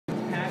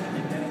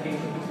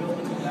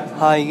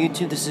Hi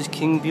YouTube, this is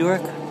King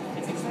Buick.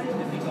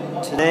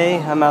 Today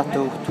I'm at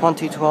the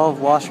 2012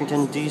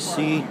 Washington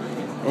DC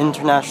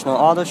International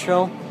Auto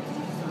Show,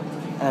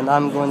 and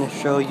I'm going to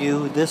show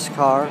you this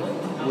car,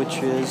 which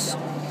is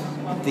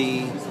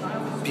the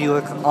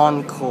Buick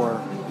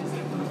Encore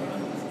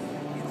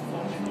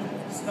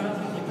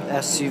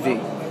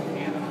SUV.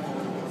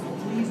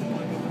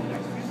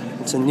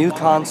 It's a new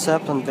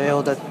concept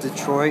unveiled at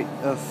Detroit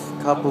a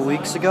couple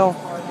weeks ago.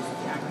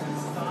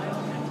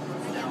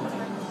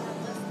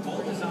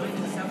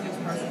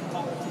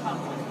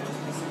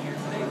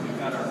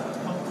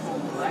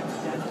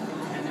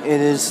 It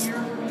is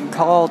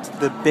called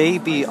the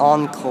Baby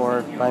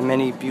Encore by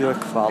many Buick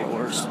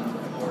followers,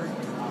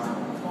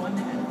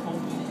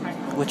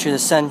 which it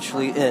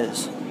essentially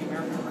is.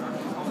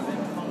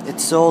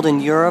 It's sold in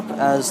Europe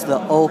as the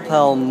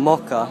Opel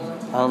Mokka.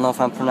 I don't know if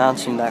I'm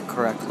pronouncing that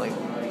correctly.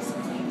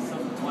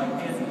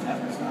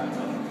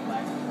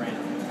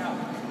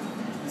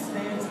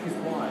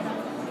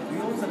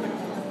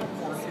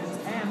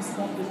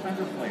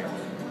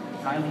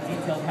 Highly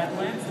detailed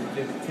headlamps and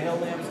vivid tail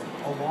lamps,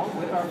 along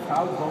with our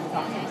proud bow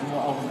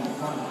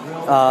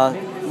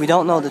tie. We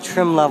don't know the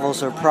trim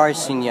levels or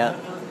pricing yet.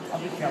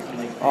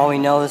 All we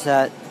know is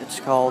that it's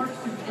called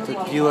the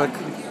Buick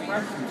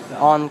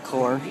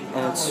Encore,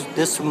 and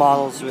this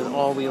model's with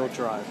all-wheel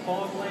drive.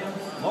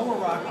 Lower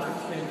rocker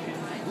extension,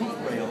 roof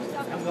rails,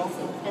 and we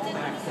also chrome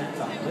accents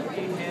on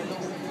liftgate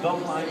handles,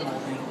 belt line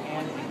molding,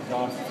 and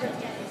exhaust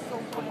tips.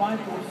 The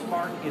 5-door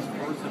Spark is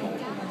versatile,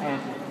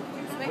 and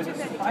They took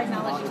that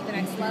technology to the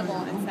next level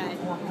and said,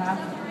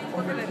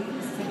 we're going to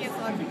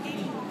cancel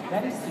everything.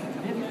 that is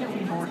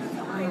significantly more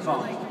design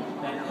volume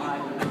than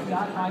either the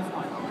Fiat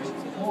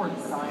i500 or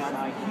the Scion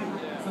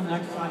IQ. So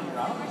next time you're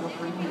out, feel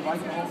free to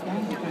invite the whole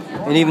gang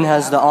because It even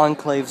has the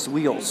Enclave's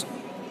wheels.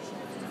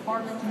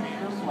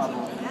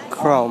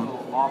 Chrome.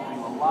 Offering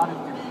a lot of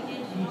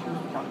different features,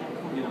 which I'll get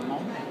to in a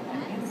moment.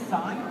 And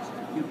inside,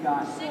 you've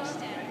got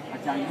a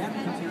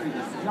dynamic interior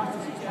that's just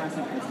as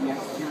expressive as the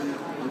exterior.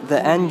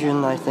 The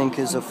engine, I think,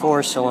 is a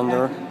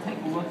 4-cylinder,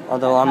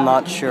 although I'm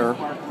not sure.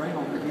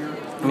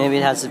 Maybe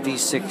it has a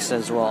V6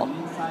 as well.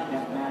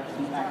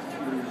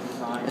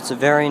 It's a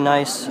very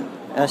nice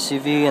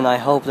SUV, and I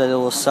hope that it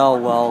will sell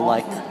well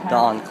like the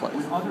Enclave.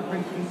 With other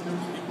great features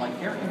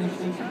like air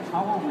conditioning and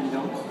power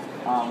windows,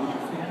 which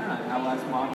are standard on LS models.